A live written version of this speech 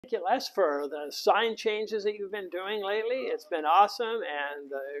Thank you, Les, for the sign changes that you've been doing lately. It's been awesome, and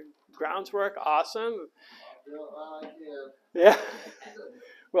the grounds work awesome. Yeah.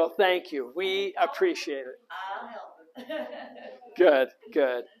 Well, thank you. We appreciate it. Good,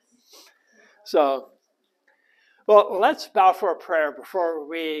 good. So, well, let's bow for a prayer before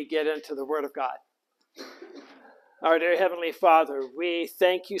we get into the Word of God. Our dear Heavenly Father, we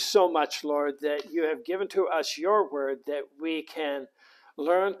thank you so much, Lord, that you have given to us your word that we can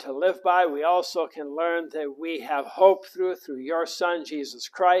learn to live by. We also can learn that we have hope through your Son, Jesus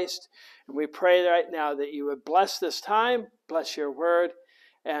Christ. And we pray right now that you would bless this time, bless your word,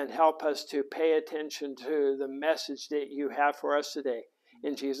 and help us to pay attention to the message that you have for us today.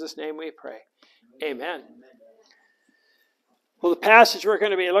 In Jesus' name we pray. Amen. Well, the passage we're going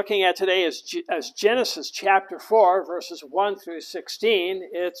to be looking at today is Genesis chapter 4, verses 1 through 16.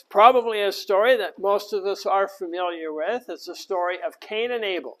 It's probably a story that most of us are familiar with. It's the story of Cain and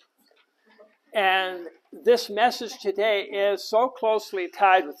Abel. And this message today is so closely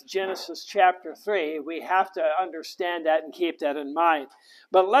tied with Genesis chapter 3, we have to understand that and keep that in mind.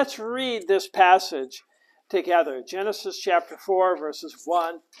 But let's read this passage together. Genesis chapter 4, verses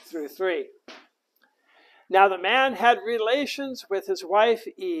 1 through 3. Now the man had relations with his wife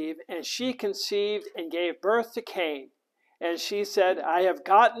Eve, and she conceived and gave birth to Cain. And she said, I have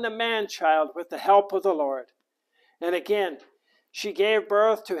gotten a man-child with the help of the Lord. And again, she gave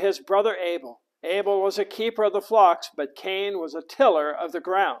birth to his brother Abel. Abel was a keeper of the flocks, but Cain was a tiller of the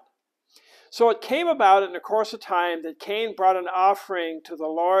ground. So it came about in the course of time that Cain brought an offering to the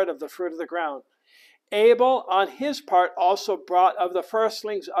Lord of the fruit of the ground. Abel, on his part, also brought of the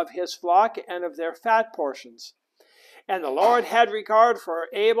firstlings of his flock and of their fat portions. And the Lord had regard for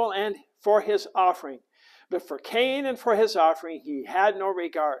Abel and for his offering, but for Cain and for his offering he had no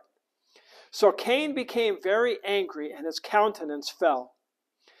regard. So Cain became very angry, and his countenance fell.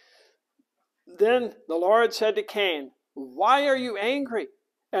 Then the Lord said to Cain, Why are you angry?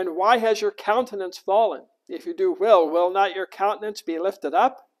 And why has your countenance fallen? If you do will not your countenance be lifted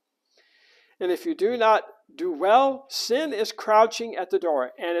up? And if you do not do well, sin is crouching at the door,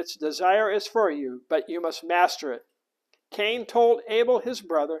 and its desire is for you, but you must master it. Cain told Abel his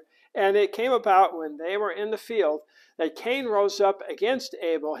brother, and it came about when they were in the field that Cain rose up against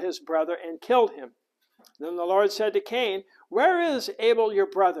Abel his brother and killed him. Then the Lord said to Cain, Where is Abel your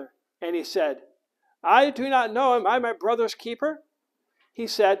brother? And he said, I do not know. Am I my brother's keeper? He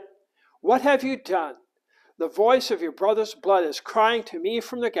said, What have you done? The voice of your brother's blood is crying to me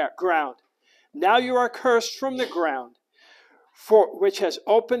from the ground. Now you are cursed from the ground, for which has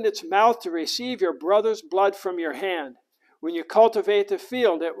opened its mouth to receive your brother's blood from your hand. When you cultivate the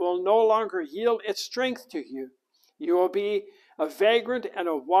field, it will no longer yield its strength to you. You will be a vagrant and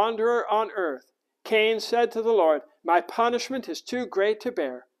a wanderer on earth. Cain said to the Lord, My punishment is too great to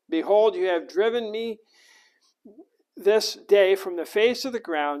bear. Behold, you have driven me this day from the face of the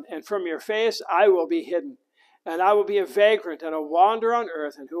ground, and from your face I will be hidden. And I will be a vagrant and a wanderer on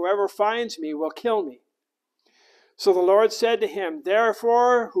earth, and whoever finds me will kill me. So the Lord said to him,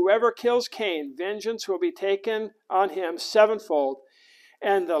 Therefore, whoever kills Cain, vengeance will be taken on him sevenfold.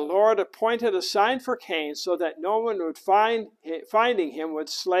 And the Lord appointed a sign for Cain, so that no one would finding him would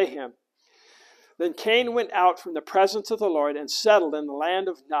slay him. Then Cain went out from the presence of the Lord and settled in the land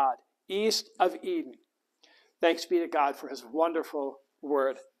of Nod, east of Eden. Thanks be to God for his wonderful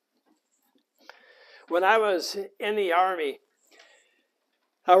word. When I was in the Army,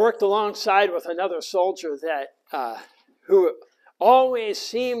 I worked alongside with another soldier who always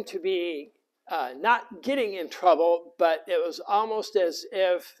seemed to be not getting in trouble, but it was almost as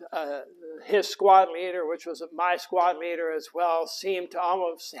if his squad leader, which was my squad leader as well, seemed to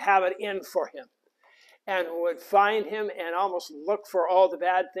almost have it in for him and would find him and almost look for all the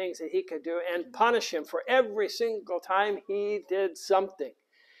bad things that he could do and punish him for every single time he did something.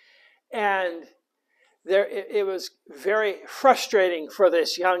 And it was very frustrating for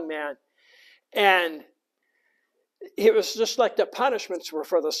this young man. And it was just like the punishments were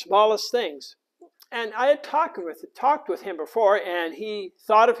for the smallest things. And I had talked with him before, and he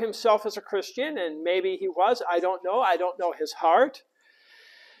thought of himself as a Christian, and maybe he was. I don't know. I don't know his heart.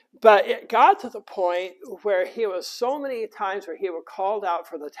 But it got to the point where he was so many times where he was called out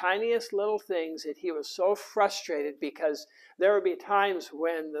for the tiniest little things that he was so frustrated, because there would be times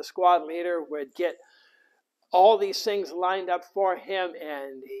when the squad leader would get all these things lined up for him,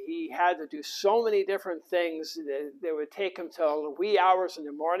 and he had to do so many different things that would take him till wee hours in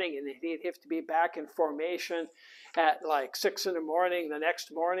the morning, and he'd have to be back in formation at like 6 in the morning the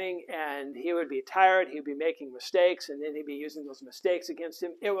next morning, and he would be tired, he'd be making mistakes, and then he'd be using those mistakes against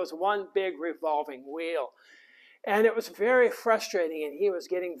him. It was one big revolving wheel. And it was very frustrating, and he was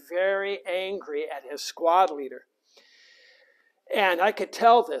getting very angry at his squad leader. And I could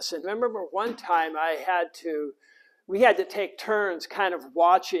tell this. And I remember one time we had to take turns kind of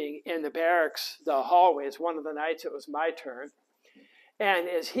watching in the barracks, the hallways. One of the nights it was my turn. And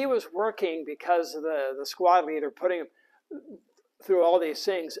as he was working, because of the squad leader putting him through all these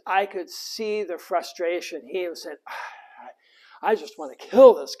things, I could see the frustration. He was saying, I just want to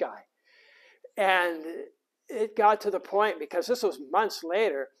kill this guy. And it got to the point, because this was months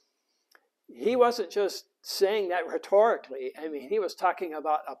later, he wasn't just saying that rhetorically. I mean, he was talking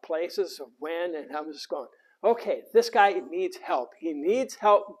about places of when, and I was just going, okay, this guy needs help. He needs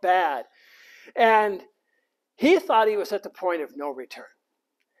help bad. And he thought he was at the point of no return.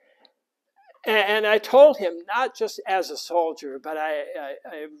 And I told him, not just as a soldier, but I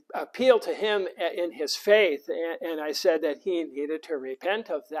appealed to him in his faith, and I said that he needed to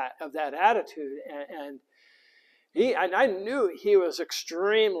repent of that attitude. And I knew he was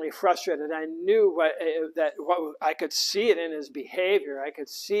extremely frustrated. I knew what I could see it in his behavior. I could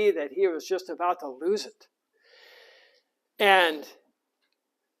see that he was just about to lose it. And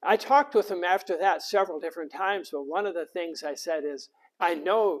I talked with him after that several different times, but one of the things I said is, I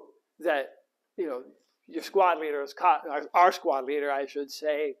know that, your squad leader, our squad leader, I should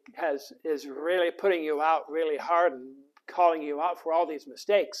say, is really putting you out really hard and calling you out for all these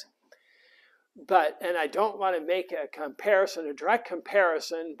mistakes. And I don't want to make a direct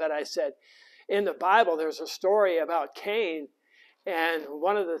comparison, but I said, in the Bible, there's a story about Cain, and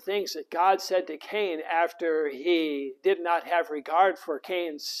one of the things that God said to Cain after he did not have regard for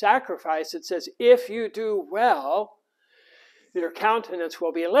Cain's sacrifice, it says, if you do well, your countenance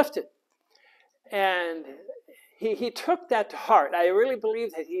will be lifted. And he took that to heart. I really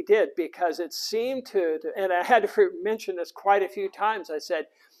believe that he did, because it seemed to, and I had to mention this quite a few times. I said,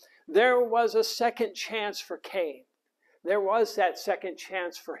 there was a second chance for Cain. There was that second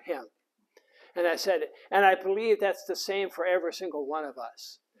chance for him. And I said, and I believe that's the same for every single one of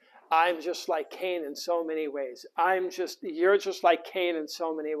us. I'm just like Cain in so many ways. You're just like Cain in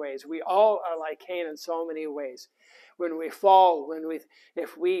so many ways. We all are like Cain in so many ways. When we fall,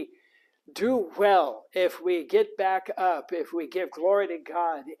 if we do well, if we get back up, if we give glory to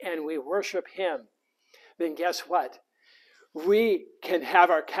God and we worship Him, then guess what? We can have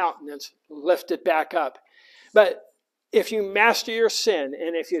our countenance lifted back up. But if you master your sin,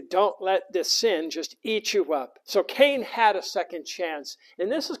 and if you don't let this sin just eat you up. So Cain had a second chance. And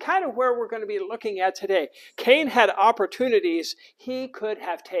this is kind of where we're going to be looking at today. Cain had opportunities he could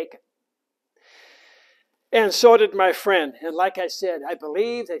have taken. And so did my friend. And like I said, I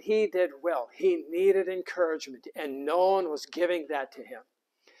believe that he did well. He needed encouragement, and no one was giving that to him.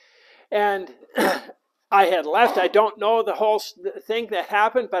 And I had left. I don't know the whole thing that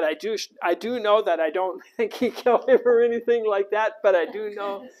happened, but I do know that I don't think he killed him or anything like that, but I do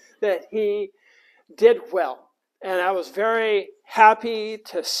know that he did well. And I was very happy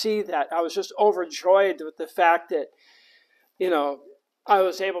to see that. I was just overjoyed with the fact that, I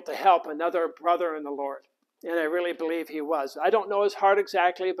was able to help another brother in the Lord. And I really believe he was. I don't know his heart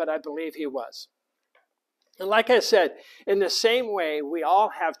exactly, but I believe he was. And like I said, in the same way, we all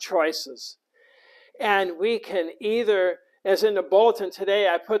have choices. And we can either, as in the bulletin today,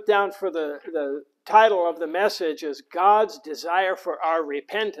 I put down for the title of the message is God's Desire for Our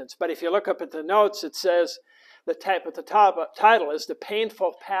Repentance. But if you look up at the notes, it says, the title is The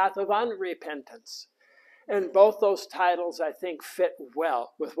Painful Path of Unrepentance. And both those titles, I think, fit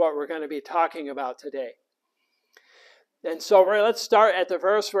well with what we're going to be talking about today. And so let's start at the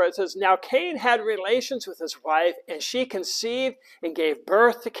verse where it says, Now Cain had relations with his wife, and she conceived and gave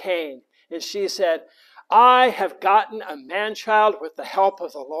birth to Cain. And she said, I have gotten a man-child with the help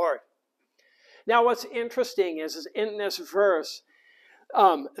of the Lord. Now what's interesting is in this verse,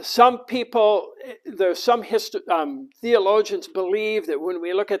 some theologians believe that when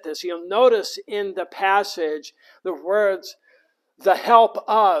we look at this, you'll notice in the passage, the words, the help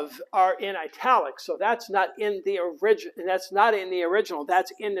of are in italics. So that's not in the original.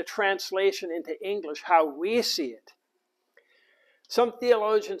 That's in the translation into English, how we see it. Some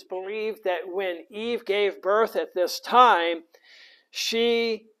theologians believe that when Eve gave birth at this time,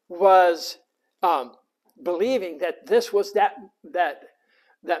 she was believing that this was that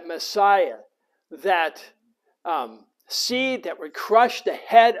Messiah, that seed that would crush the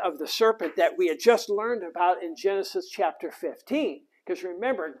head of the serpent that we had just learned about in Genesis chapter 15. Because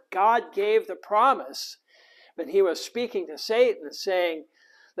remember, God gave the promise when he was speaking to Satan, saying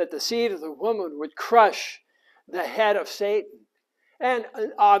that the seed of the woman would crush the head of Satan. And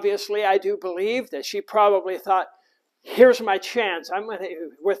obviously, I do believe that she probably thought, here's my chance. I'm going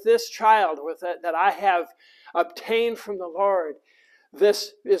to, with this child that I have obtained from the Lord,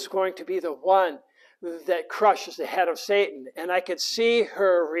 this is going to be the one that crushes the head of Satan. And I could see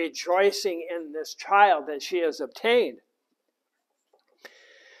her rejoicing in this child that she has obtained.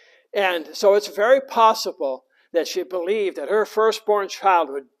 And so it's very possible that she believed that her firstborn child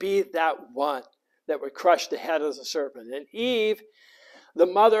would be that one that would crush the head of the serpent. And Eve, the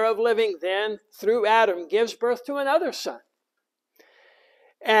mother of living, then through Adam gives birth to another son.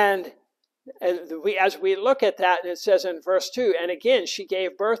 And as we look at that, it says in verse 2, and again she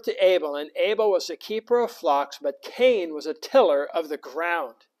gave birth to Abel, and Abel was a keeper of flocks, but Cain was a tiller of the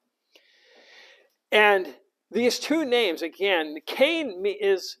ground. And these two names, again, Cain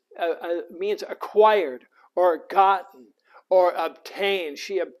means acquired or gotten or obtained.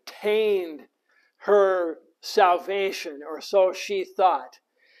 She obtained her salvation, or so she thought.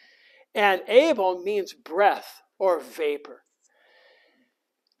 And Abel means breath or vapor.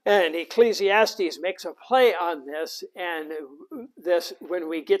 And Ecclesiastes makes a play on this, and this, when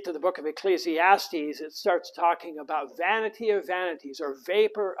we get to the book of Ecclesiastes, it starts talking about vanity of vanities, or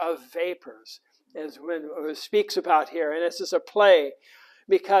vapor of vapors, as when it speaks about here. And this is a play,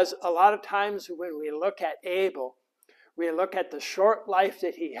 because a lot of times when we look at Abel, we look at the short life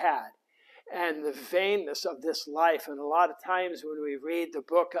that he had, and the vainness of this life. And a lot of times when we read the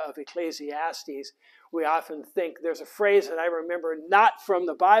book of Ecclesiastes, we often think, there's a phrase that I remember not from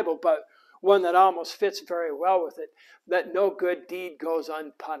the Bible, but one that almost fits very well with it, that no good deed goes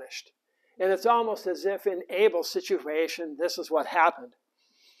unpunished. And it's almost as if in Abel's situation, this is what happened.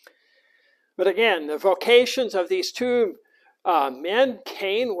 But again, the vocations of these two men,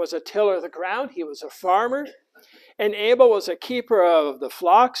 Cain was a tiller of the ground, he was a farmer, and Abel was a keeper of the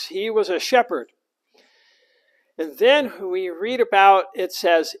flocks, he was a shepherd. And then we read about, it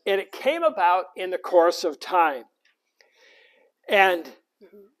says, and it came about in the course of time. And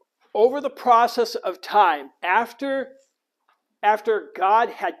over the process of time, after God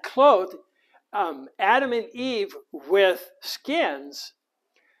had clothed Adam and Eve with skins,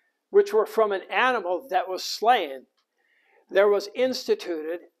 which were from an animal that was slain, there was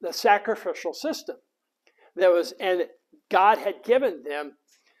instituted the sacrificial system. And God had given them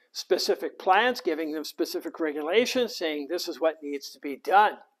specific plans, giving them specific regulations, saying this is what needs to be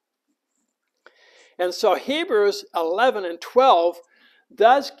done. And so Hebrews 11 and 12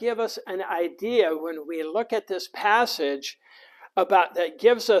 does give us an idea when we look at this passage about that,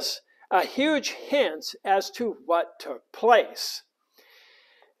 gives us a huge hint as to what took place.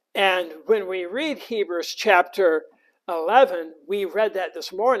 And when we read Hebrews chapter 11, we read that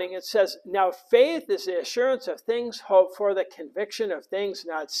this morning. It says, now faith is the assurance of things hoped for, the conviction of things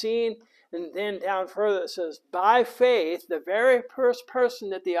not seen. And then down further it says, by faith, the very first person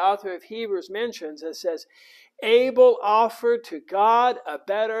that the author of Hebrews mentions, it says, Abel offered to God a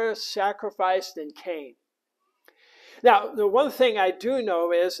better sacrifice than Cain. Now, the one thing I do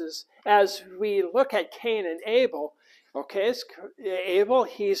know is as we look at Cain and Abel, okay, Abel,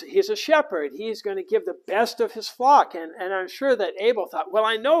 he's a shepherd. He's going to give the best of his flock. And I'm sure that Abel thought, well,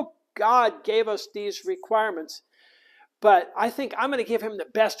 I know God gave us these requirements, but I think I'm going to give him the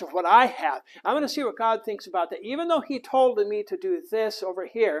best of what I have. I'm going to see what God thinks about that, even though he told me to do this over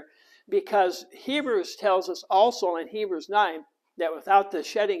here, because Hebrews tells us also in Hebrews 9 that without the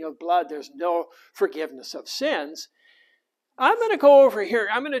shedding of blood, there's no forgiveness of sins. I'm going to go over here.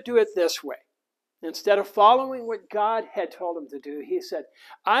 I'm going to do it this way. Instead of following what God had told him to do, he said,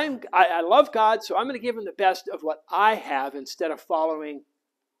 I love God, so I'm going to give him the best of what I have instead of following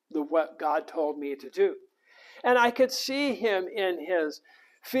what God told me to do. And I could see him in his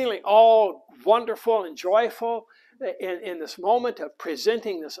feeling all wonderful and joyful in this moment of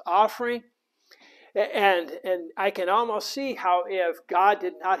presenting this offering. And I can almost see how if God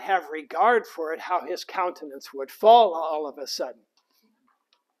did not have regard for it, how his countenance would fall all of a sudden.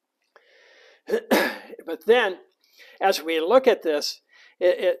 But then, as we look at this,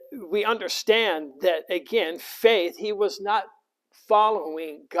 we understand that, again, faith, he was not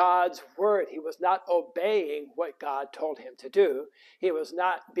following God's word. He was not obeying what God told him to do. He was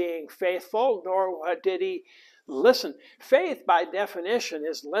not being faithful, nor did he listen. Faith, by definition,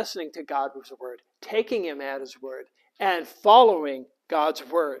 is listening to God's word, taking him at his word, and following God's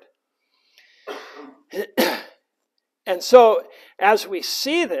word. And so, as we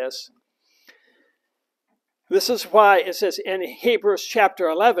see this is why it says in Hebrews chapter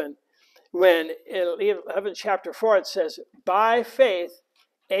 11, when in 11 chapter 4 it says, by faith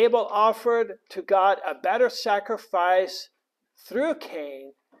Abel offered to God a better sacrifice through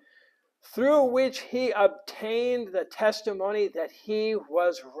Cain, through which he obtained the testimony that he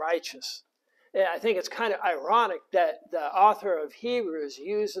was righteous. I think it's kind of ironic that the author of Hebrews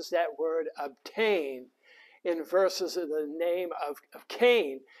uses that word obtain in verses of the name of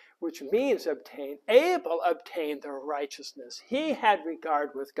Cain, which means obtain. Abel obtained the righteousness. He had regard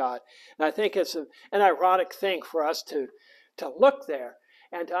with God. And I think it's an ironic thing for us to look there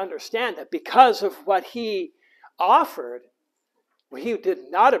and to understand that because of what he offered, he did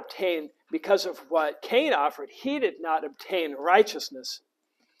not obtain, because of what Cain offered, he did not obtain righteousness.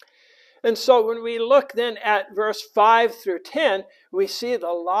 And so when we look then at verse 5 through 10, we see the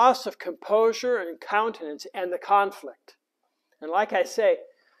loss of composure and countenance and the conflict. And like I say,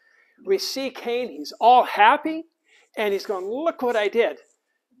 we see Cain, he's all happy, and he's going, look what I did.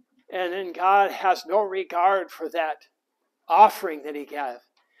 And then God has no regard for that offering that he gave.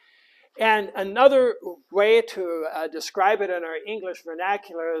 And another way to describe it in our English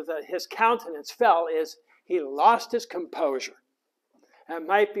vernacular, that his countenance fell, is he lost his composure. That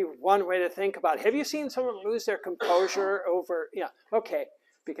might be one way to think about it. Have you seen someone lose their composure over, okay,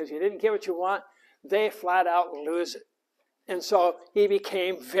 because you didn't get what you want, they flat out lose it. And so he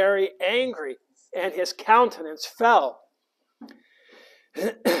became very angry, and his countenance fell.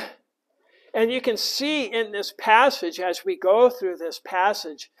 And you can see in this passage, as we go through this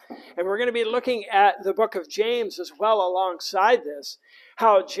passage, and we're going to be looking at the book of James as well alongside this,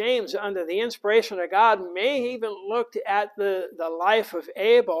 how James, under the inspiration of God, may even looked at the life of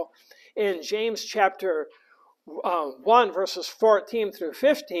Abel in James chapter 1, verses 14 through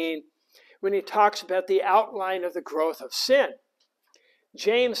 15, when he talks about the outline of the growth of sin.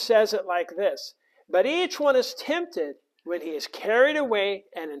 James says it like this: "But each one is tempted when he is carried away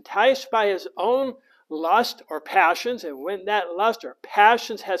and enticed by his own lust or passions. And when that lust or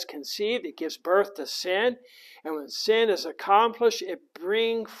passions has conceived, it gives birth to sin. And when sin is accomplished, it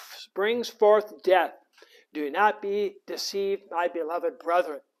brings forth death. Do not be deceived, my beloved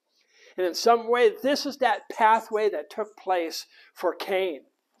brethren." And in some way, this is that pathway that took place for Cain.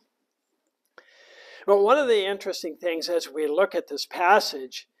 But one of the interesting things as we look at this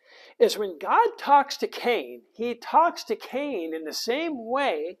passage is when God talks to Cain, he talks to Cain in the same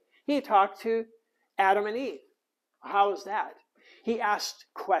way he talked to Adam and Eve. How is that? He asked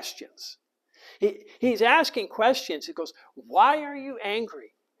questions. He's asking questions. He goes, why are you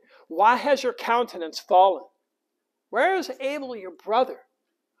angry? Why has your countenance fallen? Where is Abel, your brother?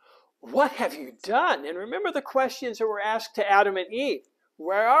 What have you done? And remember the questions that were asked to Adam and Eve.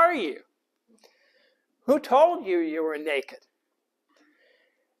 Where are you? Who told you you were naked?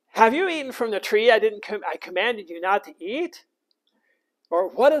 Have you eaten from the tree I commanded you not to eat? Or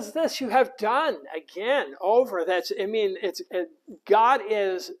what is this you have done? Again, over. God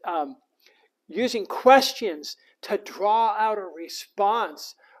is using questions to draw out a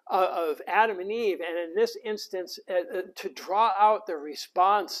response of Adam and Eve, and in this instance, to draw out the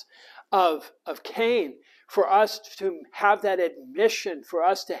response of Cain, for us to have that admission, for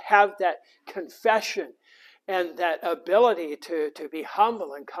us to have that confession, and that ability to be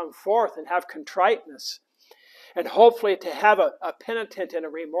humble and come forth and have contriteness, and hopefully to have a penitent and a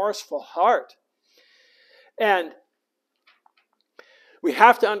remorseful heart. And we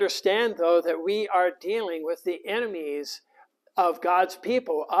have to understand, though, that we are dealing with the enemies of God's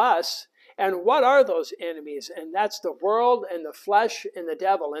people, us. And what are those enemies? And that's the world and the flesh and the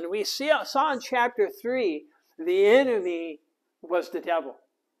devil. And we saw in chapter 3, the enemy was the devil.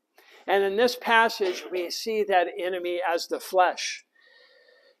 And in this passage, we see that enemy as the flesh.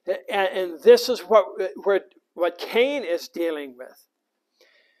 And this is what Cain is dealing with.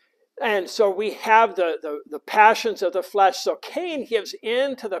 And so we have the passions of the flesh. So Cain gives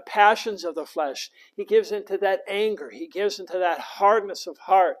in to the passions of the flesh. He gives into that anger. He gives into that hardness of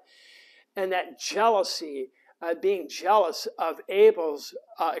heart and that jealousy, being jealous of Abel's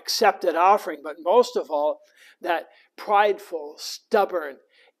accepted offering. But most of all, that prideful, stubborn,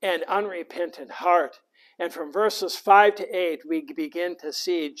 and unrepentant heart. And from verses 5 to 8, we begin to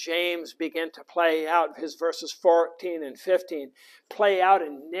see James begin to play out his verses 14 and 15, play out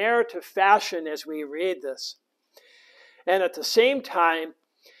in narrative fashion as we read this. And at the same time,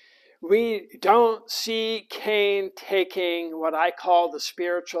 we don't see Cain taking what I call the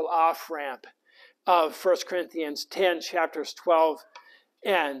spiritual off-ramp of 1 Corinthians 10, chapters 12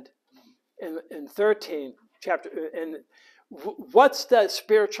 and 13. What's the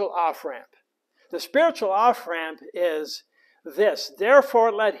spiritual off-ramp? The spiritual off-ramp is this: therefore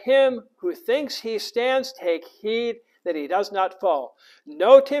let him who thinks he stands take heed that he does not fall.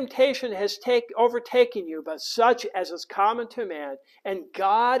 No temptation has overtaken you, but such as is common to man. And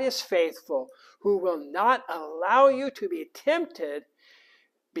God is faithful, who will not allow you to be tempted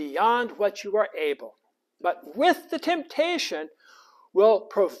beyond what you are able. But with the temptation will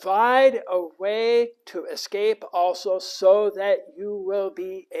provide a way to escape also, so that you will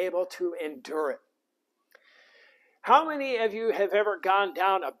be able to endure it. How many of you have ever gone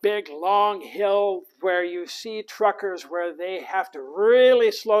down a big, long hill where you see truckers where they have to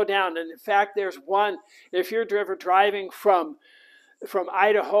really slow down? And in fact, there's one, if you're ever driving from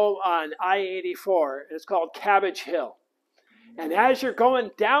Idaho on I-84, it's called Cabbage Hill. And as you're going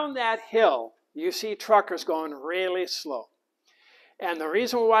down that hill, you see truckers going really slow. And the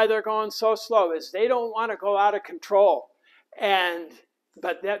reason why they're going so slow is they don't want to go out of control.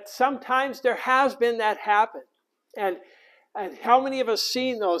 But that sometimes there has been that happen. And how many of us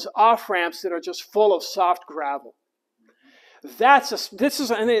seen those off ramps that are just full of soft gravel? This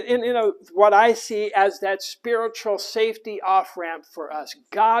is what I see as that spiritual safety off ramp for us.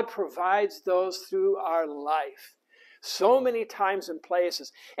 God provides those through our life so many times and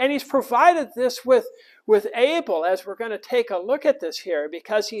places. And he's provided this with Abel, as we're going to take a look at this here,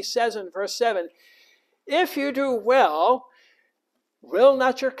 because he says in verse 7, if you do well, will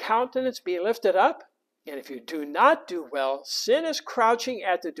not your countenance be lifted up? And if you do not do well, sin is crouching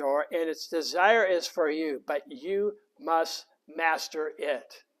at the door, and its desire is for you, but you must master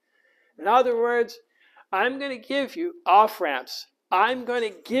it. In other words, I'm going to give you off-ramps. I'm going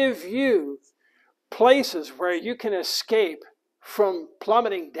to give you places where you can escape from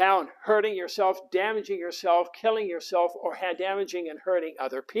plummeting down, hurting yourself, damaging yourself, killing yourself, or damaging and hurting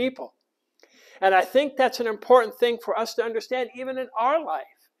other people. And I think that's an important thing for us to understand even in our life,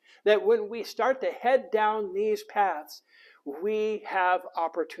 that when we start to head down these paths, we have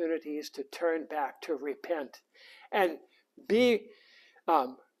opportunities to turn back, to repent, and be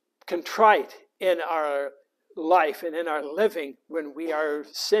contrite in our life and in our living when we are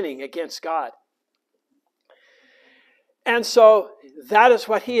sinning against God. And so that is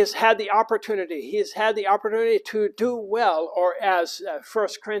what he has had the opportunity. He has had the opportunity to do well, or as 1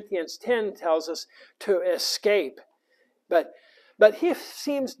 Corinthians 10 tells us, to escape. But he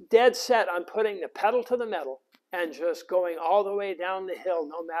seems dead set on putting the pedal to the metal and just going all the way down the hill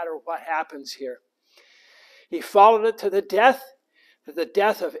no matter what happens here. He followed it to the death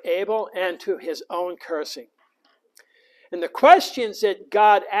of Abel, and to his own cursing. And the questions that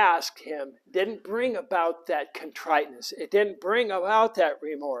God asked him didn't bring about that contriteness. It didn't bring about that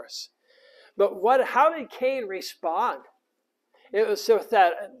remorse. But how did Cain respond? It was with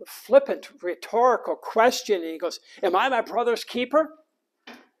that flippant, rhetorical question. And he goes, am I my brother's keeper?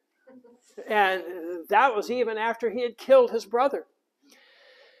 And that was even after he had killed his brother.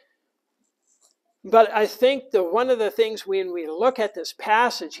 But I think one of the things when we look at this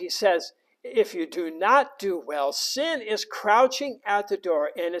passage, he says, if you do not do well, sin is crouching at the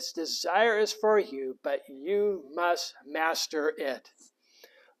door, and its desire is for you, but you must master it.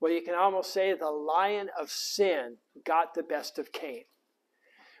 Well, you can almost say the lion of sin got the best of Cain.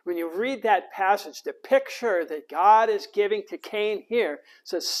 When you read that passage, the picture that God is giving to Cain here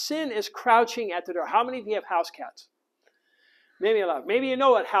says sin is crouching at the door. How many of you have house cats? Maybe a lot. Maybe you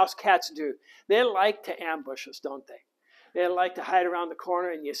know what house cats do. They like to ambush us, don't they? They like to hide around the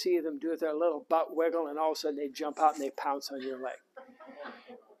corner, and you see them do their little butt wiggle, and all of a sudden they jump out and they pounce on your leg.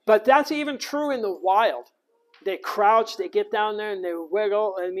 But that's even true in the wild. They crouch, they get down there, and they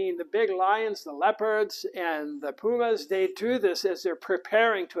wiggle. I mean, the big lions, the leopards, and the pumas, they do this as they're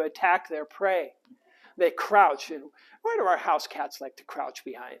preparing to attack their prey. They crouch. And why do our house cats like to crouch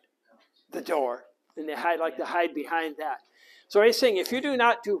behind? The door. And they like to hide behind that. So he's saying, if you do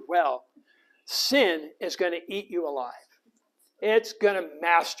not do well, sin is going to eat you alive. It's going to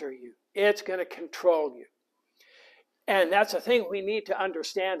master you. It's going to control you. And that's a thing we need to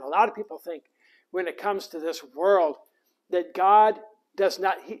understand. A lot of people think when it comes to this world that God does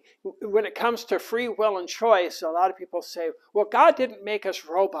not, when it comes to free will and choice, a lot of people say, well, God didn't make us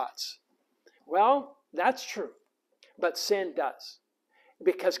robots. Well, that's true. But sin does.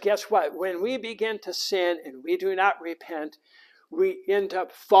 Because guess what? When we begin to sin and we do not repent, we end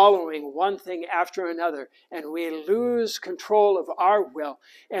up following one thing after another, and we lose control of our will,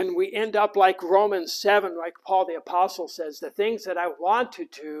 and we end up like Romans 7, like Paul the Apostle says, the things that I want to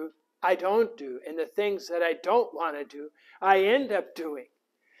do, I don't do, and the things that I don't want to do, I end up doing.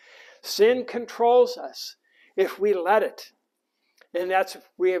 Sin controls us if we let it. And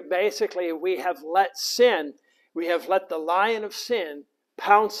we have let sin, we have let the lion of sin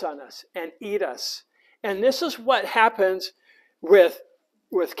pounce on us and eat us. And this is what happens with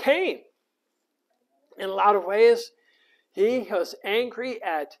Cain. In a lot of ways, he was angry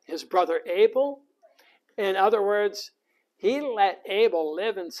at his brother Abel. In other words, he let Abel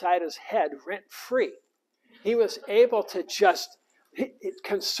live inside his head rent-free. He was able to it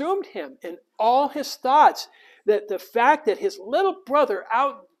consumed him in all his thoughts. that the fact that his little brother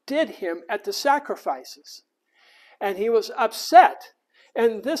outdid him at the sacrifices. And he was upset.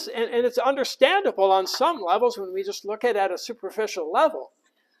 And it's understandable on some levels when we just look at a superficial level.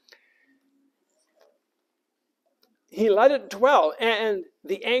 He let it dwell, and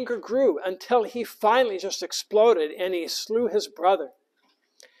the anger grew until he finally just exploded and he slew his brother.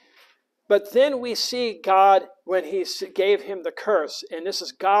 But then we see God when he gave him the curse, and this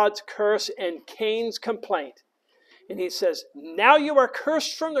is God's curse and Cain's complaint. And he says, now you are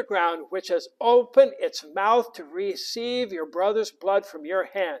cursed from the ground, which has opened its mouth to receive your brother's blood from your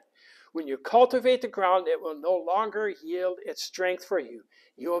hand. When you cultivate the ground, it will no longer yield its strength for you.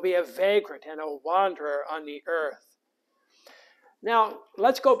 You will be a vagrant and a wanderer on the earth. Now,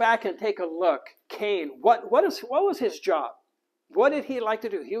 let's go back and take a look. Cain, what was his job? What did he like to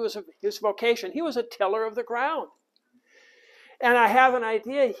do? His vocation, he was a tiller of the ground. And I have an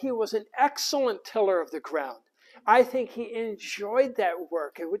idea, he was an excellent tiller of the ground. I think he enjoyed that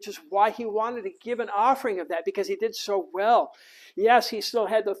work, which is why he wanted to give an offering of that, because he did so well. Yes, he still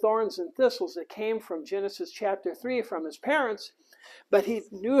had the thorns and thistles that came from Genesis chapter 3 from his parents, but he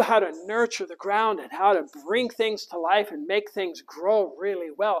knew how to nurture the ground and how to bring things to life and make things grow really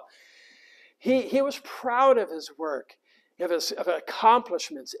well. He was proud of his work, of his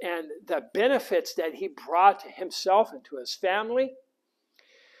accomplishments, and the benefits that he brought to himself and to his family.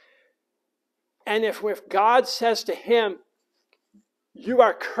 And if God says to him, you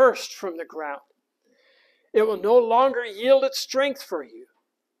are cursed from the ground, it will no longer yield its strength for you.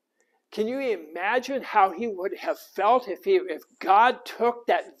 Can you imagine how he would have felt if God took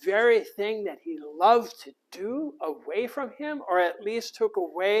that very thing that he loved to do away from him, or at least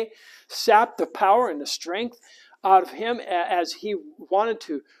sapped the power and the strength out of him as he wanted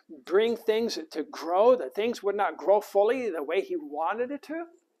to bring things to grow, that things would not grow fully the way he wanted it to?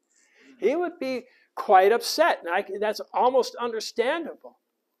 He would be quite upset, and that's almost understandable.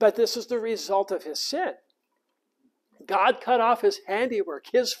 But this is the result of his sin. God cut off his handiwork,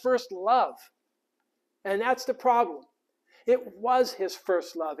 his first love. And that's the problem. It was his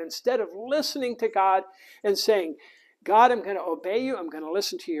first love. Instead of listening to God and saying, God, I'm going to obey you. I'm going to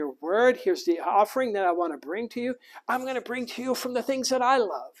listen to your word. Here's the offering that I want to bring to you. I'm going to bring to you from the things that I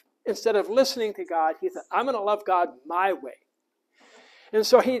love. Instead of listening to God, he said, I'm going to love God my way. And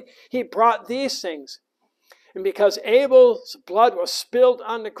so he brought these things. And because Abel's blood was spilled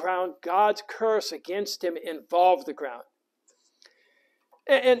on the ground, God's curse against him involved the ground.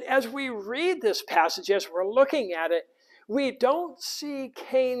 And as we read this passage, as we're looking at it, we don't see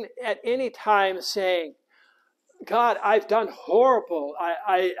Cain at any time saying, God, I've done horrible.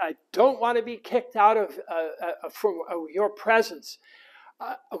 I don't want to be kicked out from your presence.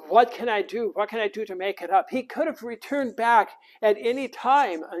 What can I do? What can I do to make it up? He could have returned back at any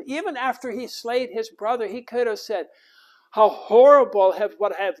time. Even after he slayed his brother, he could have said, how horrible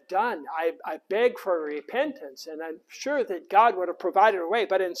what I have done. I beg for repentance, and I'm sure that God would have provided a way.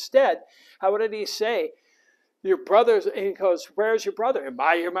 But instead, what did he say? Your brother's, and he goes, where's your brother? Am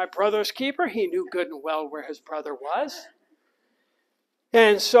I my brother's keeper? He knew good and well where his brother was.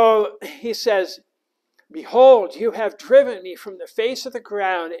 And so he says, behold, you have driven me from the face of the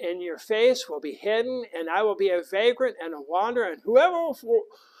ground, and your face will be hidden, and I will be a vagrant and a wanderer, and whoever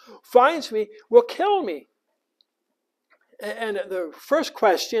finds me will kill me. And the first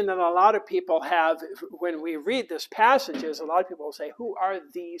question that a lot of people have when we read this passage is, a lot of people will say, who are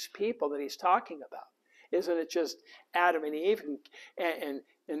these people that he's talking about? Isn't it just Adam and Eve and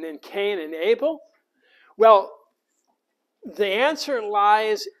then Cain and Abel? Well, the answer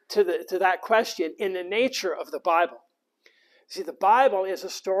lies to that question in the nature of the Bible. See, the Bible is a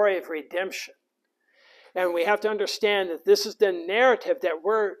story of redemption. And we have to understand that this is the narrative that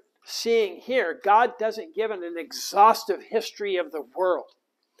we're seeing here. God doesn't give an exhaustive history of the world,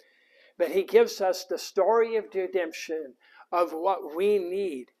 but he gives us the story of redemption, of what we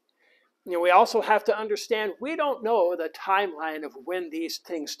need. You know, we also have to understand we don't know the timeline of when these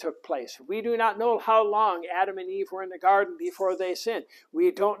things took place. We do not know how long Adam and Eve were in the garden before they sinned.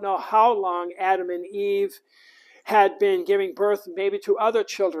 We don't know how long Adam and Eve had been giving birth maybe to other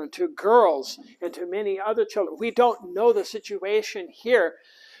children, to girls, and to many other children. We don't know the situation here,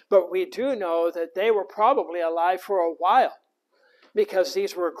 but we do know that they were probably alive for a while, because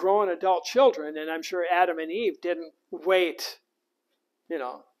these were grown adult children, and I'm sure Adam and Eve didn't wait,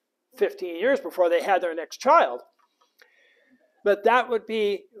 15 years before they had their next child. But that would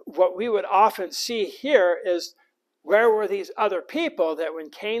be what we would often see here, is where were these other people that when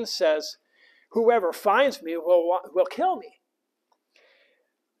Cain says, whoever finds me will kill me.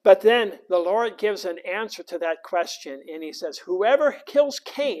 But then the Lord gives an answer to that question, and he says, whoever kills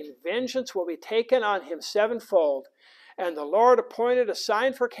Cain, vengeance will be taken on him sevenfold. And the Lord appointed a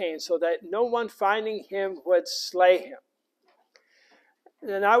sign for Cain so that no one finding him would slay him.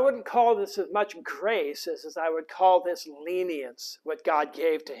 And I wouldn't call this as much grace as I would call this lenience, what God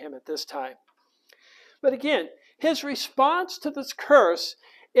gave to him at this time. But again, his response to this curse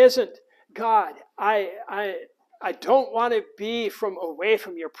isn't, God, I don't want to be away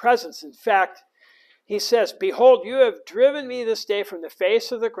from your presence. In fact, he says, behold, you have driven me this day from the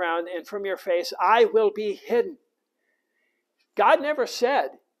face of the ground, and from your face I will be hidden. God never said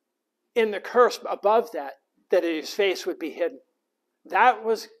in the curse above that his face would be hidden. That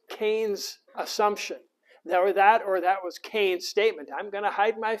was Cain's assumption. That was Cain's statement. I'm going to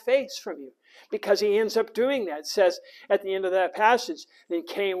hide my face from you. Because he ends up doing that. It says at the end of that passage, then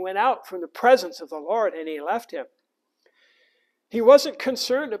Cain went out from the presence of the Lord and he left him. He wasn't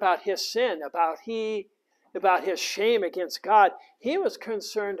concerned about his sin, about his shame against God. He was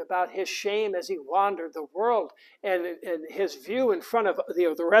concerned about his shame as he wandered the world and his view in front of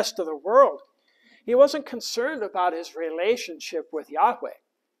the rest of the world. He wasn't concerned about his relationship with Yahweh.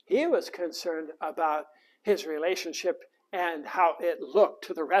 He was concerned about his relationship and how it looked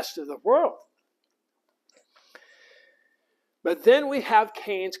to the rest of the world. But then we have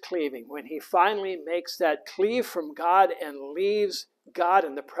Cain's cleaving, when he finally makes that cleave from God and leaves God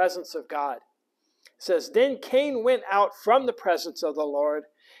in the presence of God. It says, then Cain went out from the presence of the Lord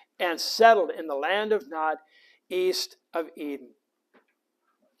and settled in the land of Nod, east of Eden.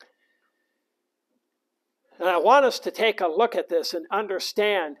 And I want us to take a look at this and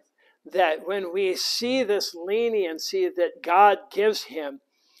understand that when we see this leniency that God gives him,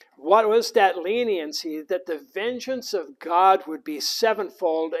 what was that leniency? That the vengeance of God would be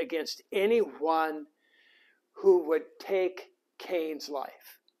sevenfold against anyone who would take Cain's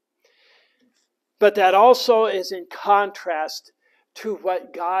life. But that also is in contrast to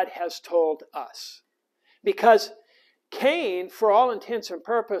what God has told us. Because Cain, for all intents and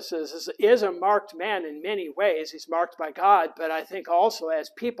purposes, is a marked man in many ways. He's marked by God, but I think also as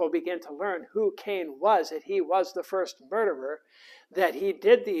people begin to learn who Cain was, that he was the first murderer, that he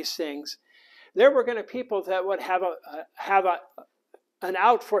did these things, there were going to be people that would have an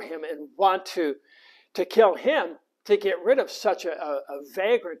out for him and want to kill him, to get rid of such a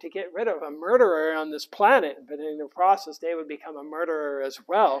vagrant, to get rid of a murderer on this planet. But in the process, they would become a murderer as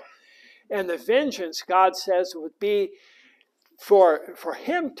well. And the vengeance, God says, would be for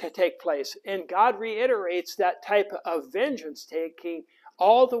him to take place. And God reiterates that type of vengeance taking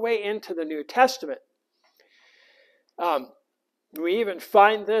all the way into the New Testament. We even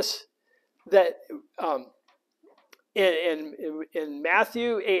find this that in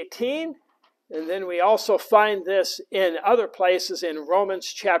Matthew 18, and then we also find this in other places in Romans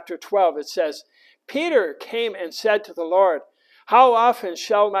chapter 12. It says, Peter came and said to the Lord, how often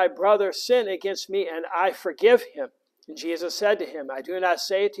shall my brother sin against me and I forgive him? And Jesus said to him, I do not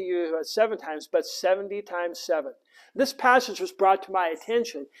say to you 7 times, but 70 times 7. This passage was brought to my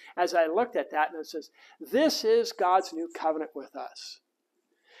attention as I looked at that, and it says, this is God's new covenant with us.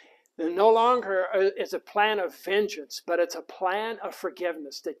 And no longer is a plan of vengeance, but it's a plan of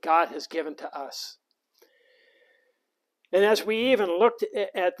forgiveness that God has given to us. And as we even looked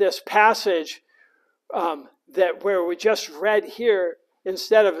at this passage, that where we just read here,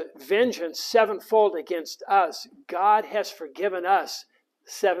 instead of vengeance sevenfold against us, God has forgiven us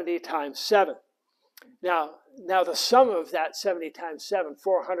 70 times 7. Now the sum of that 70 times 7,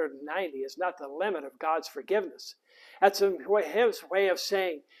 490, is not the limit of God's forgiveness. That's his way of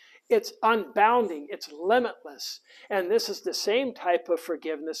saying it's unbounding, it's limitless. And this is the same type of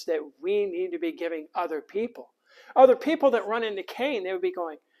forgiveness that we need to be giving other people. Other people that run into Cain, they would be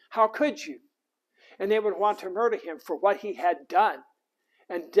going, how could you? And they would want to murder him for what he had done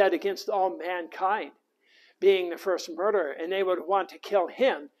and did against all mankind, being the first murderer. And they would want to kill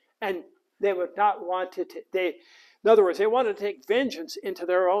him, and they would not want to, in other words, they wanted to take vengeance into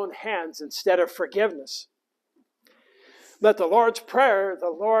their own hands instead of forgiveness. But the Lord's Prayer, the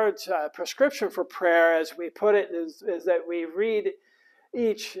Lord's prescription for prayer, as we put it, is that we read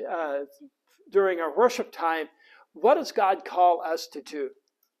each during our worship time, what does God call us to do?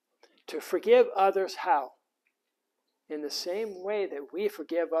 To forgive others how? In the same way that we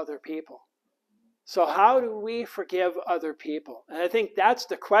forgive other people. So how do we forgive other people? And I think that's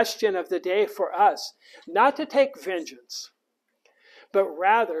the question of the day for us. Not to take vengeance, but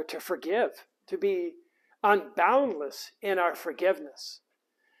rather to forgive, to be unboundless in our forgiveness.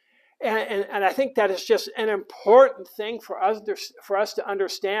 And I think that is just an important thing for us to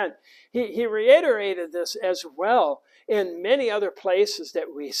understand. He reiterated this as well in many other places that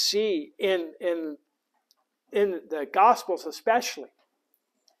we see in the Gospels especially.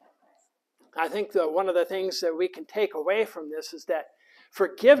 I think that one of the things that we can take away from this is that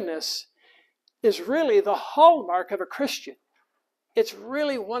forgiveness is really the hallmark of a Christian. It's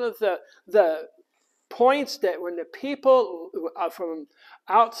really one of the points that when the people from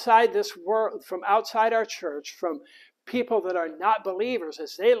outside this world, from outside our church, from people that are not believers,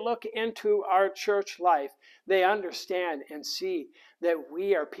 as they look into our church life, they understand and see that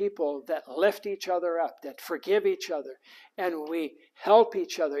we are people that lift each other up, that forgive each other, and we help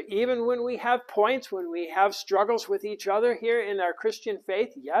each other. Even when we have points, when we have struggles with each other here in our Christian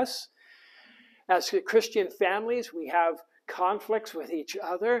faith, yes. As Christian families, we have conflicts with each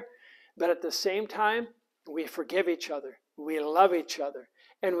other, but at the same time, we forgive each other, we love each other,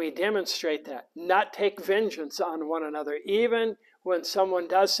 and we demonstrate that. Not take vengeance on one another, even when someone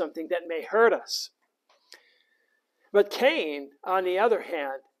does something that may hurt us. But Cain, on the other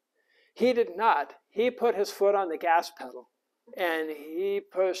hand, he did not. He put his foot on the gas pedal, and he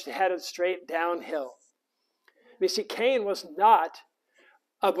headed straight downhill. You see, Cain was not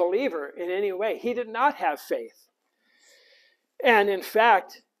a believer in any way. He did not have faith. And in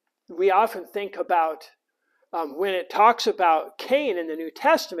fact, we often think about when it talks about Cain in the New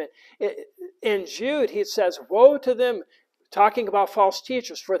Testament, in Jude, he says, woe to them, talking about false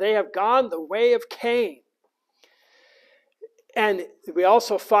teachers, for they have gone the way of Cain. And we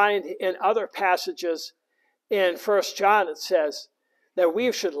also find in other passages in 1 John, it says that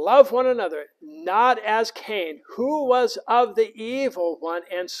we should love one another, not as Cain, who was of the evil one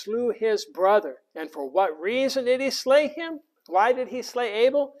and slew his brother. And for what reason did he slay him? Why did he slay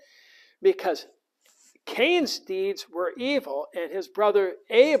Abel? Because Cain's deeds were evil and his brother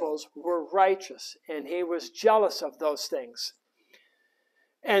Abel's were righteous, and he was jealous of those things.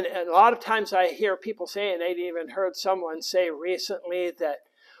 And a lot of times I hear people say, and I've even heard someone say recently, that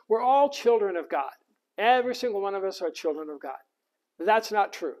we're all children of God. Every single one of us are children of God. That's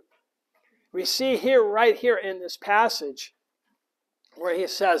not true. We see here, right here in this passage, where he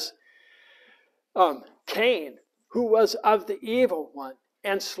says, Cain, who was of the evil one,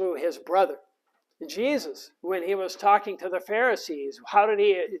 and slew his brother. Jesus, when he was talking to the Pharisees, how did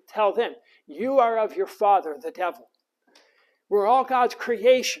he tell them? You are of your father, the devil. We're all God's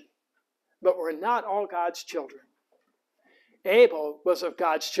creation, but we're not all God's children. Abel was of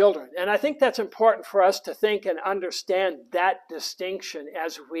God's children. And I think that's important for us to think and understand that distinction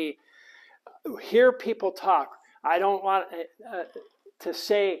as we hear people talk. I don't want to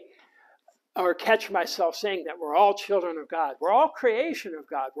say or catch myself saying that we're all children of God. We're all creation of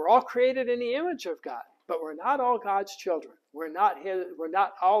God. We're all created in the image of God, but we're not all God's children. We're not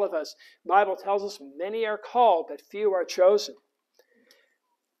all of us. The Bible tells us many are called, but few are chosen.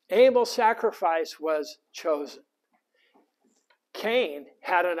 Abel's sacrifice was chosen. Cain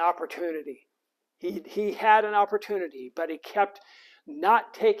had an opportunity. He had an opportunity, but he kept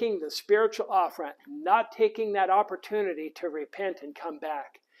not taking the spiritual offering, not taking that opportunity to repent and come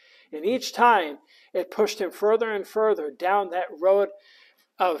back. And each time, it pushed him further and further down that road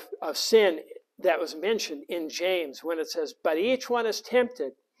of sin that was mentioned in James when it says, but each one is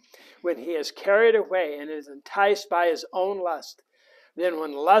tempted when he is carried away and is enticed by his own lust. Then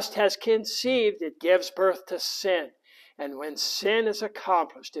when lust has conceived, it gives birth to sin. And when sin is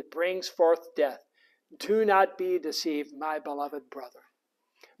accomplished, it brings forth death. Do not be deceived, my beloved brother.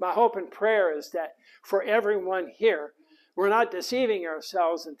 My hope and prayer is that for everyone here, we're not deceiving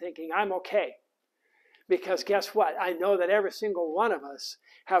ourselves and thinking, I'm okay. Because guess what? I know that every single one of us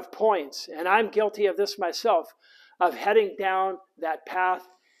have points, and I'm guilty of this myself, of heading down that path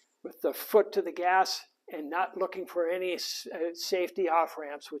with the foot to the gas and not looking for any safety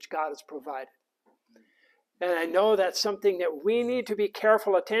off-ramps which God has provided. And I know that's something that we need to be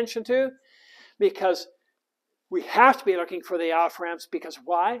careful attention to, because we have to be looking for the off-ramps, because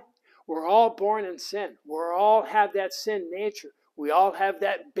why? We're all born in sin. We all have that sin nature. We all have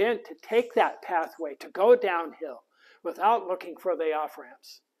that bent to take that pathway, to go downhill without looking for the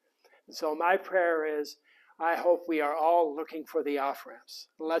off-ramps. And so my prayer is, I hope we are all looking for the off-ramps.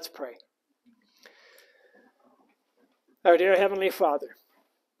 Let's pray. Our dear Heavenly Father,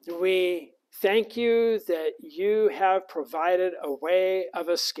 we thank you that you have provided a way of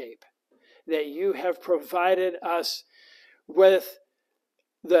escape, that you have provided us with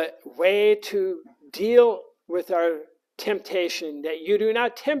the way to deal with our temptation, that you do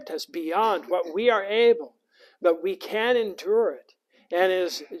not tempt us beyond what we are able, but we can endure it. And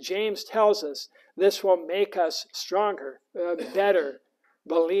as James tells us, this will make us stronger, better,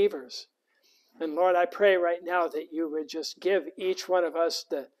 believers. And Lord, I pray right now that you would just give each one of us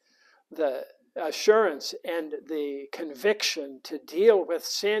the assurance and the conviction to deal with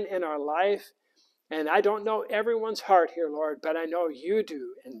sin in our life. And I don't know everyone's heart here, Lord, but I know you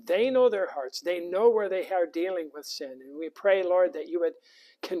do. And they know their hearts. They know where they are dealing with sin. And we pray, Lord, that you would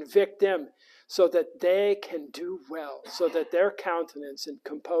convict them so that they can do well, so that their countenance and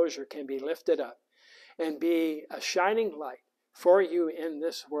composure can be lifted up and be a shining light for you in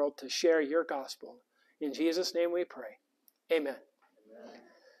this world to share your gospel. In Jesus' name we pray. Amen.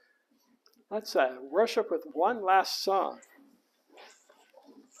 Let's worship with one last song.